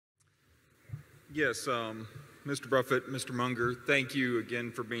Yes, Mr. Buffett, Mr. Munger, thank you again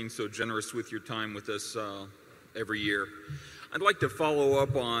for being so generous with your time with us every year. I'd like to follow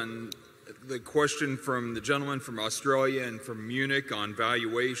up on the question from the gentleman from Australia and from Munich on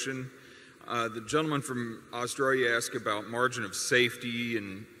valuation. The gentleman from Australia asked about margin of safety,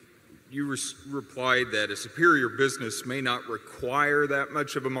 and you replied that a superior business may not require that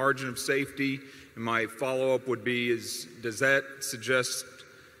much of a margin of safety. And my follow-up would be, does that suggest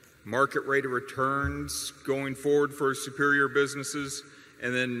market rate of returns going forward for superior businesses?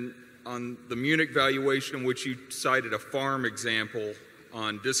 And then on the Munich valuation, in which you cited a farm example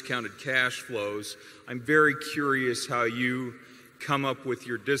on discounted cash flows, I'm very curious how you come up with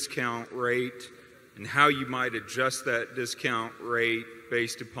your discount rate and how you might adjust that discount rate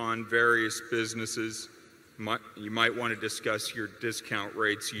based upon various businesses. You might want to discuss your discount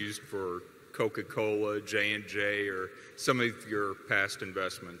rates used for Coca-Cola, J&J, or some of your past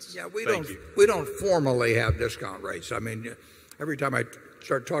investments. Yeah, we don't formally have discount rates. I mean, every time I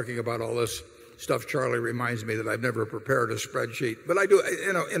start talking about all this stuff, Charlie reminds me that I've never prepared a spreadsheet. But I do,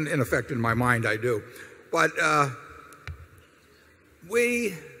 you know, in effect, in my mind, I do. But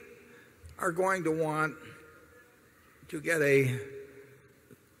we are going to want to get a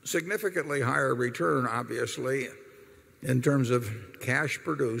significantly higher return, obviously, in terms of cash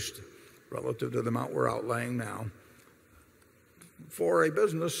produced relative to the amount we're outlaying now for a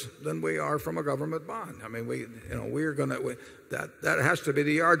business than we are from a government bond. I mean, we're going to, that has to be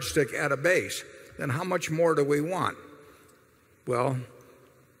the yardstick at a base. Then how much more do we want? Well,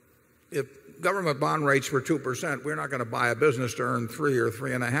 if government bond rates were 2%, we're not going to buy a business to earn 3 or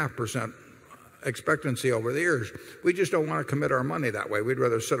 3.5% expectancy over the years. We just don't want to commit our money that way. We'd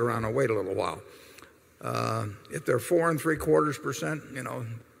rather sit around and wait a little while. If they're 4.75%, you know,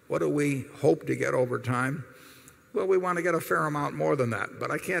 what do we hope to get over time? Well, we want to get a fair amount more than that. But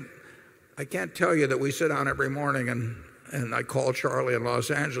I can't tell you that we sit down every morning and I call Charlie in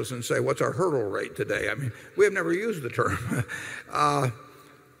Los Angeles and say, what's our hurdle rate today? I mean, we have never used the term.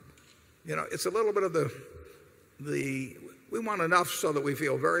 You know, it's a little bit of we want enough so that we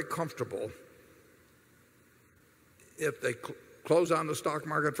feel very comfortable if they close on the stock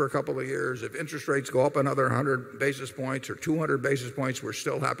market for a couple of years, if interest rates go up another 100 basis points or 200 basis points, we're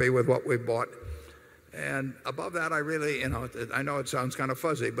still happy with what we bought. And above that, I really, you know, I know it sounds kind of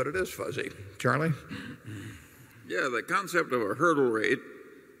fuzzy, but it is fuzzy. Charlie? Yeah, the concept of a hurdle rate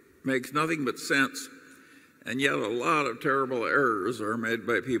makes nothing but sense, and yet a lot of terrible errors are made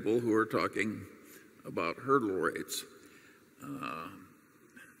by people who are talking about hurdle rates.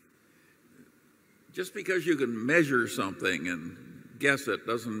 Just because you can measure something and guess it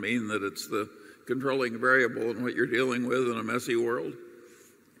doesn't mean that it's the controlling variable in what you're dealing with in a messy world.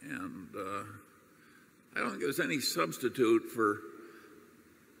 And I don't think there's any substitute for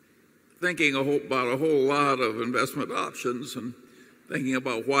thinking about a whole lot of investment options and thinking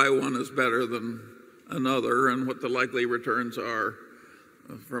about why one is better than another and what the likely returns are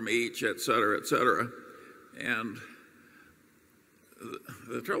from each, et cetera, et cetera. And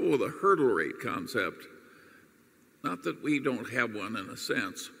the trouble with a hurdle rate concept, not that we don't have one in a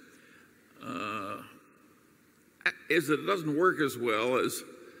sense, is that it doesn't work as well as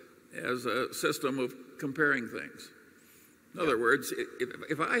a system of comparing things. In other words,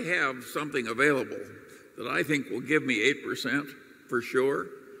 if I have something available that I think will give me 8% for sure,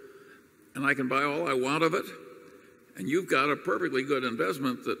 and I can buy all I want of it, and you've got a perfectly good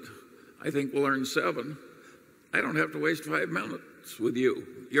investment that I think will earn 7, I don't have to waste 5 minutes with you.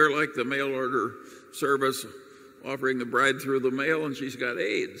 You're like the mail order service offering the bride through the mail and she's got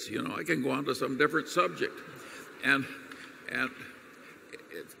AIDS. You know, I can go on to some different subject. And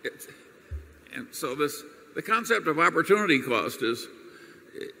so the concept of opportunity cost is,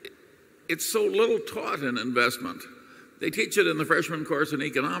 it's so little taught in investment. They teach it in the freshman course in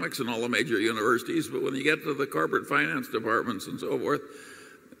economics in all the major universities, but when you get to the corporate finance departments and so forth,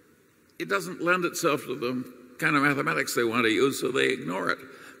 it doesn't lend itself to the kind of mathematics they want to use, so they ignore it.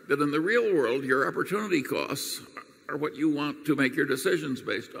 But in the real world, your opportunity costs are what you want to make your decisions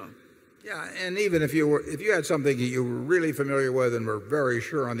based on. Yeah, and even if you had something that you were really familiar with and were very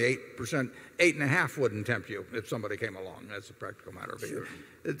sure on the 8%, 8.5 wouldn't tempt you if somebody came along. That's a practical matter. Sure.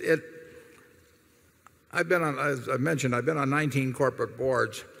 I've been on, as I mentioned, I've been on 19 corporate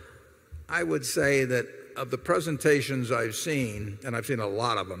boards. I would say that of the presentations I've seen, and I've seen a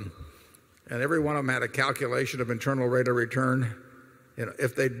lot of them, and every one of them had a calculation of internal rate of return. You know,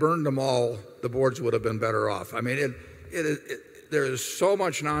 if they'd burned them all, the boards would have been better off. I mean, there is so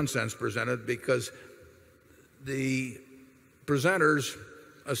much nonsense presented because the presenters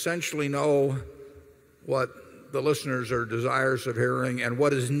essentially know what the listeners are desirous of hearing and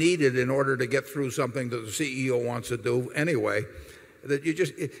what is needed in order to get through something that the CEO wants to do anyway, that you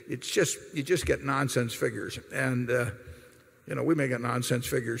just get nonsense figures. And we may get nonsense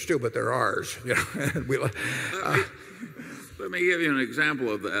figures too, but they're ours. Let me give you an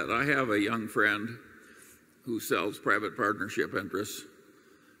example of that. I have a young friend who sells private partnership interests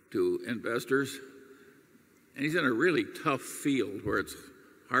to investors, and he's in a really tough field where it's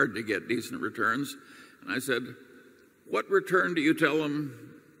hard to get decent returns. And I said, "What return do you tell them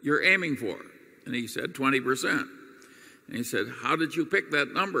you're aiming for?" And he said, 20%. And he said, "How did you pick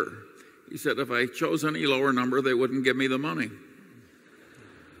that number?" He said, "If I chose any lower number, they wouldn't give me the money."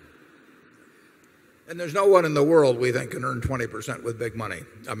 And there's no one in the world we think can earn 20% with big money.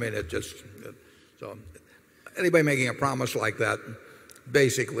 I mean, so anybody making a promise like that,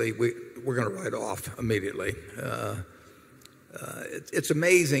 basically, we're going to write off immediately. It's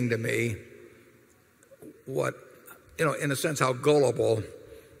amazing to me what, in a sense, how gullible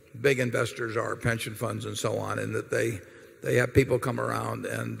big investors are, pension funds and so on, and that they have people come around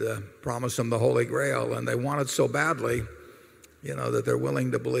and promise them the Holy Grail, and they want it so badly, that they're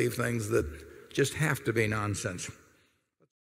willing to believe things that just have to be nonsense.